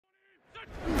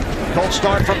Let's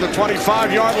start from the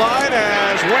 25-yard line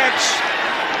as Wentz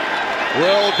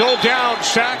will go down,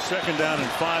 sacked. Second down and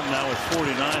 5 now with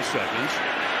 49 seconds.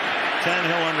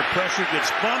 Tannehill under pressure, gets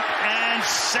bumped and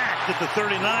sacked at the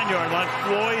 39-yard line.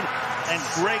 Floyd and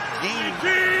Greg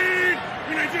Gaines.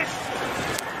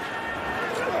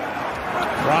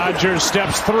 Rodgers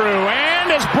steps through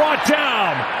and is brought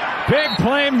down. Big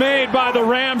play made by the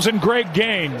Rams and Greg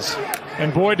Gaines.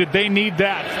 And boy, did they need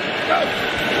that.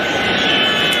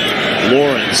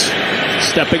 Lawrence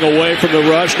stepping away from the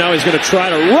rush. Now he's going to try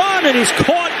to run, and he's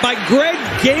caught by Greg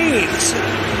Gaines.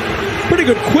 Pretty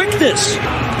good quickness.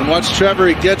 And watch Trevor.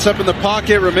 He gets up in the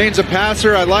pocket, remains a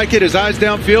passer. I like it. His eyes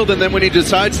downfield, and then when he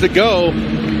decides to go,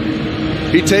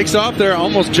 he takes off there.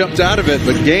 Almost jumped out of it,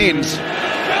 but Gaines.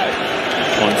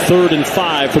 On 3rd and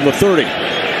 5 from the 30.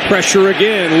 Pressure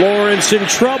again. Lawrence in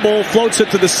trouble. Floats it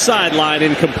to the sideline.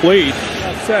 Incomplete.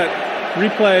 Set.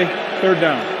 Replay. 3rd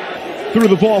down. Threw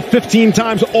the ball 15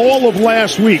 times all of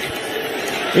last week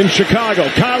in Chicago.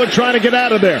 Kyler trying to get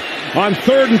out of there. On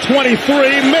 3rd and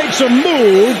 23. Makes a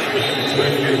move.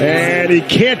 And he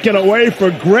can't get away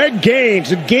for Greg Gaines.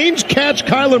 Did Gaines catch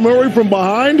Kyler Murray from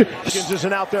behind? Hopkins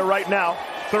isn't out there right now.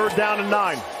 3rd down and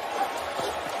 9.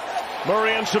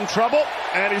 Murray in some trouble,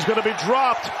 and he's going to be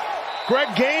dropped.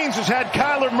 Greg Gaines has had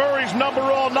Kyler Murray's number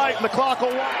all night, and the clock will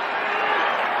wind.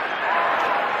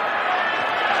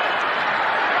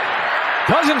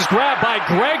 Cousins grabbed by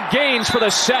Greg Gaines for the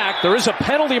sack. There is a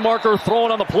penalty marker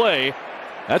thrown on the play.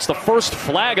 That's the first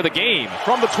flag of the game.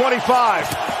 From the 25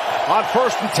 on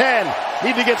 1st and 10.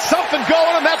 Need to get something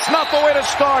going, and that's not the way to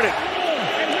start it.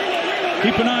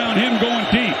 Keep an eye on him going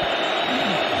deep.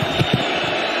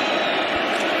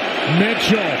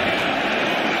 Mitchell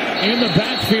in the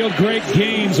backfield. Greg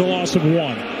Gaines, a loss of 1.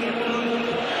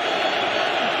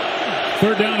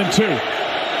 3rd down and 2.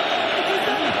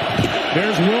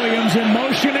 There's Williams in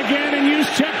motion again, and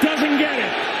Juszczyk doesn't get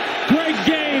it. Greg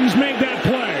Gaines made that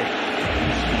play.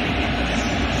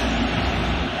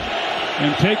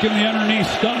 And taking the underneath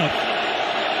stuff,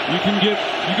 you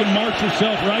can march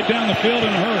yourself right down the field in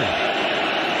a hurry.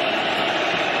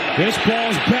 This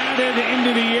ball's batted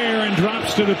into the air and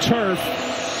drops to the turf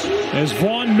as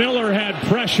Vaughn Miller had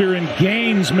pressure and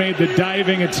Gaines made the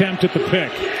diving attempt at the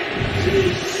pick.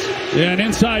 Yeah, an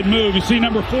inside move. You see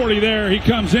number 40 there. He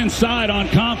comes inside on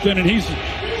Compton, and he's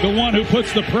the one who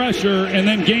puts the pressure, and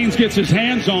then Gaines gets his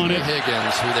hands on it.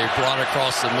 Higgins, who they brought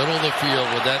across the middle of the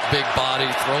field with that big body,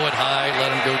 throw it high,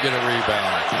 let him go get a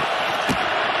rebound.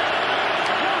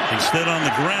 Instead on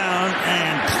the ground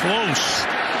and close.